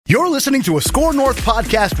You're listening to a Score North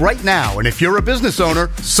podcast right now, and if you're a business owner,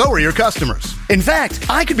 so are your customers. In fact,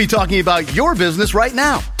 I could be talking about your business right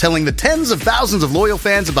now, telling the tens of thousands of loyal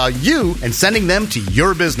fans about you and sending them to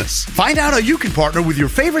your business. Find out how you can partner with your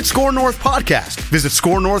favorite Score North podcast. Visit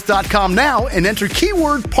scorenorth.com now and enter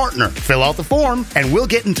keyword partner. Fill out the form, and we'll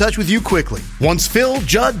get in touch with you quickly. Once Phil,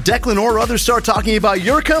 Judd, Declan, or others start talking about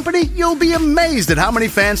your company, you'll be amazed at how many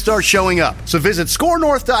fans start showing up. So visit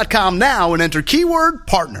scorenorth.com now and enter keyword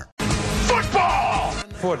partner.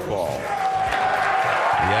 Football.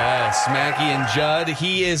 Yes, Mackey and Judd.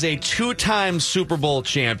 He is a two-time Super Bowl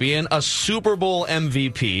champion, a Super Bowl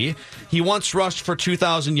MVP. He once rushed for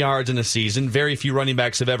 2,000 yards in a season. Very few running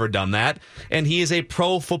backs have ever done that. And he is a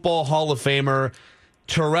Pro Football Hall of Famer.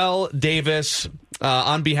 Terrell Davis,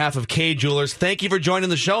 on behalf of Kay Jewelers, thank you for joining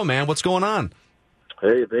the show, man. What's going on?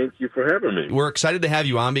 Hey, thank you for having me. We're excited to have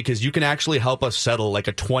you on because you can actually help us settle like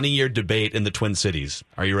a 20-year debate in the Twin Cities.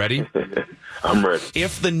 Are you ready? I'm ready.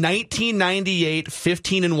 If the 1998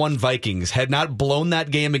 15-1 Vikings had not blown that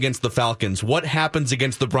game against the Falcons, what happens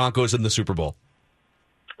against the Broncos in the Super Bowl?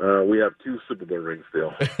 We have 2 Super Bowl rings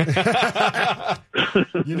still.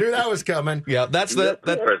 You knew that was coming. Yeah, that's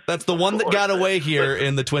the one that got away here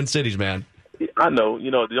in the Twin Cities, man. I know. You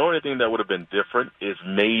know, the only thing that would have been different is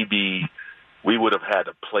maybe we would have had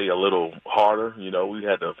to play a little harder. You know, we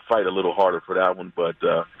had to fight a little harder for that one. But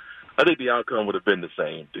I think the outcome would have been the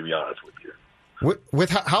same, to be honest with you. With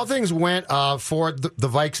how things went for the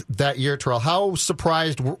Vikes that year, Terrell, how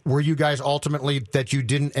surprised were you guys ultimately that you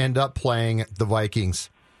didn't end up playing the Vikings?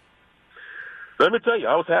 Let me tell you,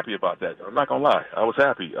 I was happy about that. I'm not going to lie. I was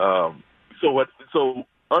happy. So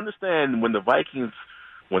understand when the Vikings,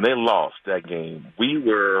 when they lost that game, we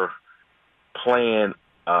were playing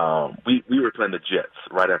we were playing the Jets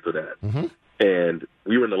right after that. Mm-hmm. And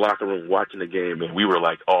we were in the locker room watching the game, and we were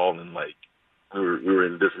like all in like, we were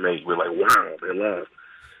in dismay. We were like, wow, they lost.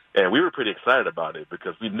 And we were pretty excited about it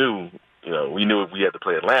because we knew if we had to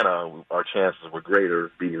play Atlanta, our chances were greater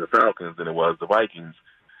beating the Falcons than it was the Vikings.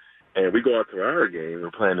 And we go out to our game,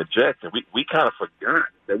 we're playing the Jets, and we kind of forgot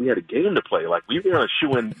that we had a game to play. Like, we weren't a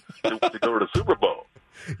shoo-in to go to the Super Bowl.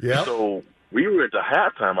 Yeah. So we were at the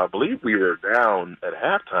halftime. I believe we were down at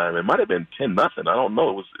halftime. It might have been 10-0. I don't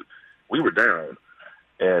know. We were down.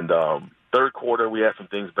 And third quarter, we had some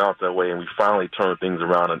things bounce that way, and we finally turned things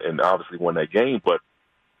around and obviously won that game. But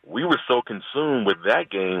we were so consumed with that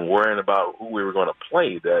game, worrying about who we were going to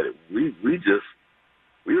play, that we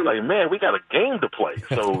were like, man, we got a game to play,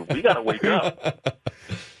 so we got to wake up.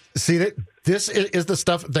 See, this is the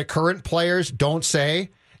stuff that current players don't say.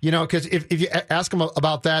 You know, because if you ask them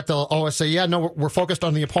about that, they'll always say, yeah, no, we're focused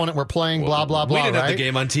on the opponent. We're playing blah, blah, blah. We didn't right? have the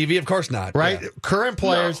game on TV. Of course not. Right? Yeah. Current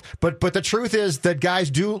players. No. But the truth is that guys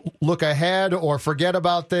do look ahead or forget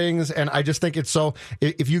about things. And I just think it's so,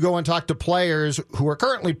 if you go and talk to players who are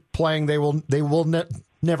currently playing, they will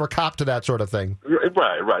never cop to that sort of thing.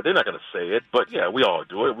 Right. They're not going to say it. But, yeah, we all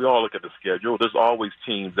do it. We all look at the schedule. There's always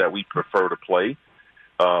teams that we prefer to play.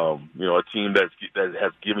 A team that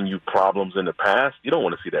has given you problems in the past, you don't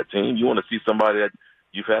want to see that team. You want to see somebody that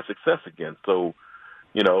you've had success against. So,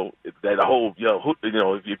 that whole,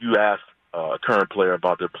 if you ask a current player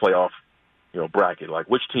about their playoff, bracket, like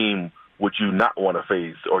which team would you not want to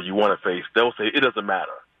face or you want to face, they'll say it doesn't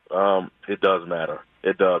matter. It does matter.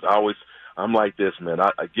 It does. I'm like this, man.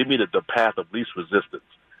 I give me the path of least resistance.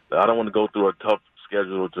 I don't want to go through a tough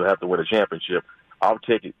schedule to have to win a championship. I'll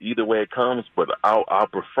take it either way it comes, but I'll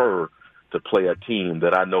prefer to play a team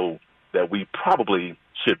that I know that we probably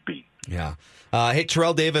should beat. Yeah. Hey,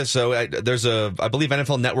 Terrell Davis, so I believe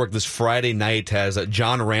NFL Network this Friday night has a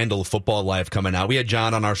John Randall Football Life coming out. We had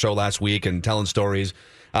John on our show last week and telling stories.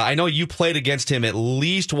 I know you played against him at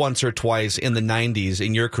least once or twice in the 90s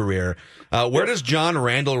in your career. Where does John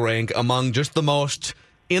Randall rank among just the most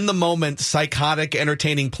in-the-moment, psychotic,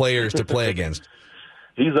 entertaining players to play against?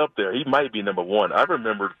 He's up there. He might be number one. I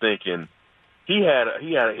remember thinking he had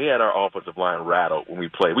our offensive line rattled when we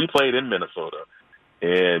played. We played in Minnesota,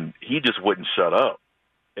 and he just wouldn't shut up.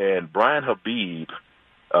 And Brian Habib,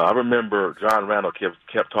 I remember John Randall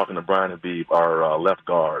kept talking to Brian Habib, our left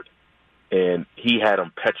guard, and he had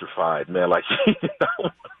him petrified, man. Like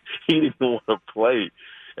he didn't want to play.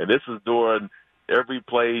 And this is during every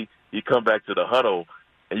play he come back to the huddle.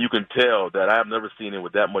 And you can tell that I've never seen him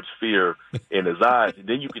with that much fear in his eyes. And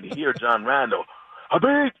then you can hear John Randall,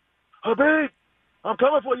 Habib, I'm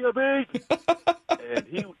coming for you, Habib. And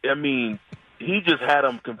he just had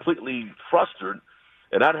him completely frustrated.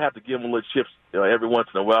 And I'd have to give him little chips every once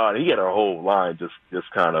in a while. And he had our whole line just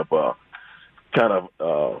kind of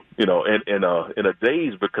in a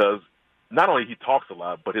daze because not only he talks a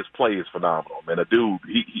lot, but his play is phenomenal. Man, a dude,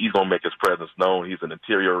 he's going to make his presence known. He's an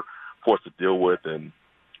interior force to deal with, and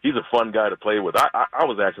he's a fun guy to play with. I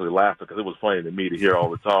was actually laughing because it was funny to me to hear all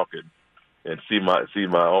the talk and see my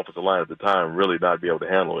offensive line at the time really not be able to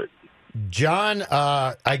handle it. John,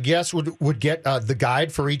 I guess would get the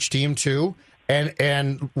guide for each team too,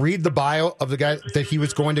 and read the bio of the guy that he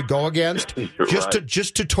was going to go against,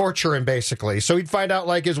 just to torture him basically. So he'd find out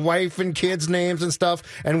like his wife and kids' names and stuff,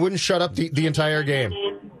 and wouldn't shut up the entire game.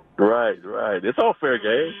 Right. It's all fair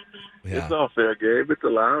game. Yeah. It's all fair game. It's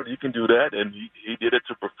allowed. You can do that, and he did it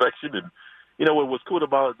to perfection. And you know what was cool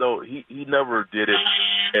about it though? He never did it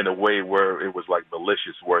in a way where it was like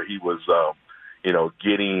malicious, where he was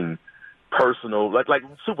getting personal, like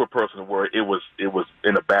super personal, where it was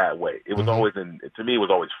in a bad way. It was always to me, it was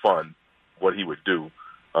always fun what he would do.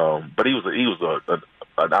 But he was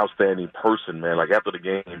an outstanding person, man. Like after the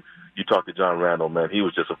game, you talk to John Randle, man. He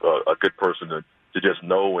was just a good person to just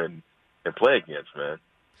know and play against, man.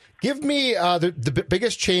 Give me the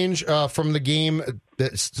biggest change from the game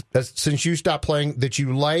that since you stopped playing that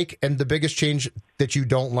you like, and the biggest change that you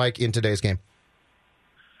don't like in today's game.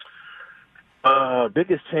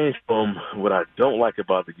 Biggest change from what I don't like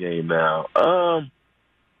about the game now.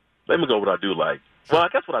 Let me go what I do like. Well, I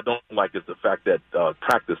guess what I don't like is the fact that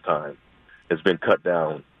practice time has been cut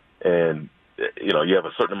down, and you have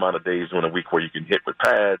a certain amount of days during a week where you can hit with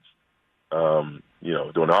pads. During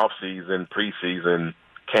the off season, preseason,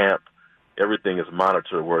 camp, everything is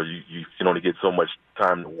monitored where you can only get so much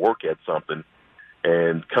time to work at something.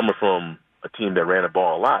 And coming from a team that ran the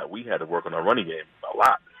ball a lot, we had to work on our running game a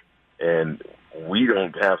lot. And we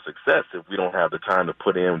don't have success if we don't have the time to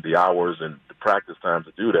put in the hours and the practice time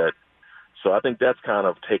to do that. So I think that's kind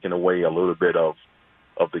of taken away a little bit of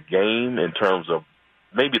the game in terms of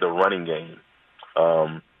maybe the running game.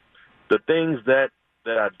 The things that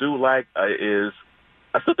I do like is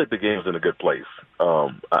I still think the game's in a good place.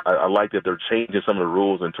 I like that they're changing some of the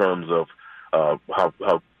rules in terms of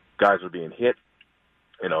how guys are being hit.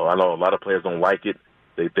 I know a lot of players don't like it.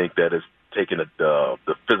 They think that it's taking the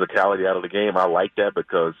physicality out of the game. I like that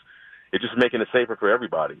because it's just making it safer for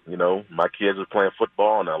everybody. My kids are playing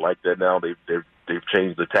football, and I like that now. They've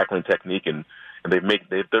changed the tackling technique, and they're making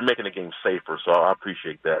the game safer. So I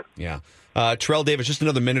appreciate that. Yeah. Terrell Davis, just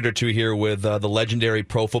another minute or two here with the legendary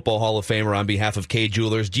Pro Football Hall of Famer on behalf of Kay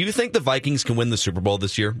Jewelers. Do you think the Vikings can win the Super Bowl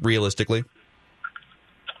this year, realistically?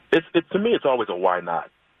 To me, it's always a why not.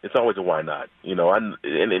 It's always a why not.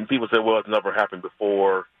 And people say, well, it's never happened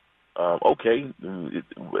before. Okay,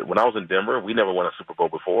 when I was in Denver, we never won a Super Bowl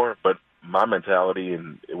before, but my mentality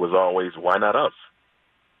and it was always, why not us?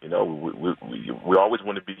 We always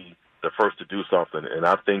want to be the first to do something, and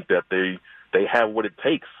I think that they have what it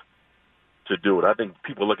takes to do it. I think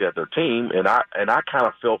people look at their team, and I kind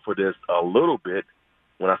of fell for this a little bit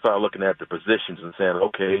when I started looking at the positions and saying,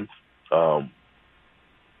 okay,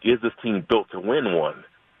 is this team built to win one?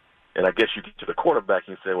 And I guess you get to the quarterback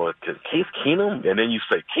and you say, well, can Case Keenum? And then you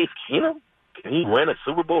say, Case Keenum? Can he win a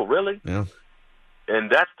Super Bowl, really? Yeah. And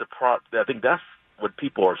that's I think that's what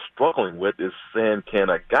people are struggling with, is saying, can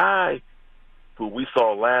a guy who we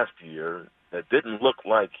saw last year that didn't look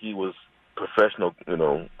like he was professional,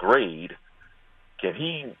 grade, can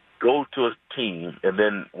he go to a team and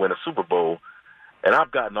then win a Super Bowl? And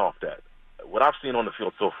I've gotten off that. What I've seen on the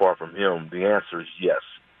field so far from him, the answer is yes.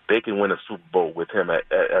 They can win a Super Bowl with him as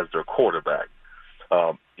their quarterback.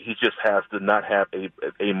 He just has to not have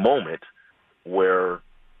a moment where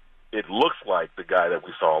it looks like the guy that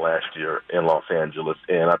we saw last year in Los Angeles,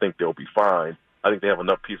 and I think they'll be fine. I think they have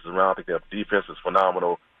enough pieces around. I think they have defense is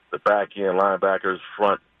phenomenal. The back end, linebackers,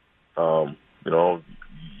 front.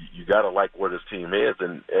 You got to like where this team is,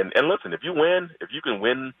 and listen, if you can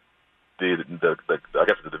win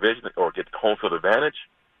the division or get home field advantage,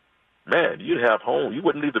 man, you'd have home. You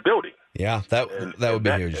wouldn't leave the building. Yeah, that would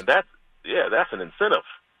be huge. And that's an incentive.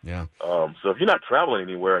 Yeah. So if you're not traveling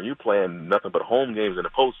anywhere and you're playing nothing but home games in the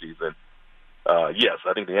postseason, yes,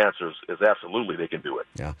 I think the answer is absolutely they can do it.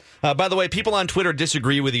 Yeah. By the way, people on Twitter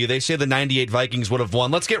disagree with you. They say the '98 Vikings would have won.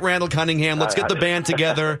 Let's get Randall Cunningham. Let's get the band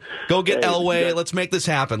together. Go get Elway. Let's make this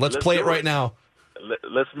happen. Let's play it right now.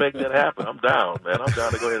 Let's make that happen. I'm down, man. I'm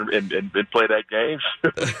down to go ahead and play that game.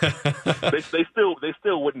 they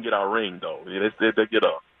still wouldn't get our ring though. They get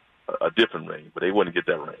a different ring, but they wouldn't get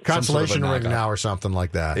that ring. Consolation ring now or something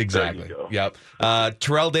like that. Exactly. Yep.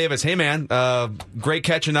 Terrell Davis, hey man, great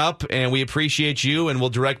catching up, and we appreciate you. And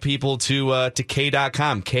we'll direct people to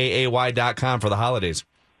K.com, KAY.com for the holidays.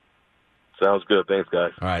 Sounds good. Thanks,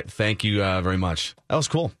 guys. All right. Thank you very much. That was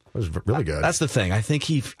cool. It was really good. That's the thing. I think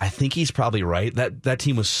he's probably right. That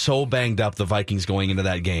team was so banged up, the Vikings, going into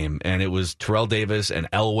that game, and it was Terrell Davis and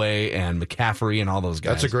Elway and McCaffrey and all those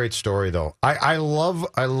guys. That's a great story, though. I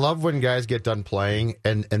love when guys get done playing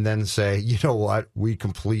and then say, you know what, we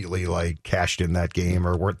completely cashed in that game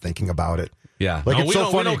or weren't thinking about it. Yeah, we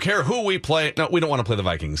don't care who we play. No, we don't want to play the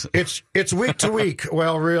Vikings. It's week to week.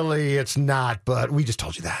 Well, really, it's not. But we just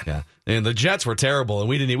told you that. Yeah, and the Jets were terrible, and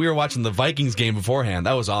we were watching the Vikings game beforehand.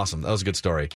 That was awesome. That was a good story.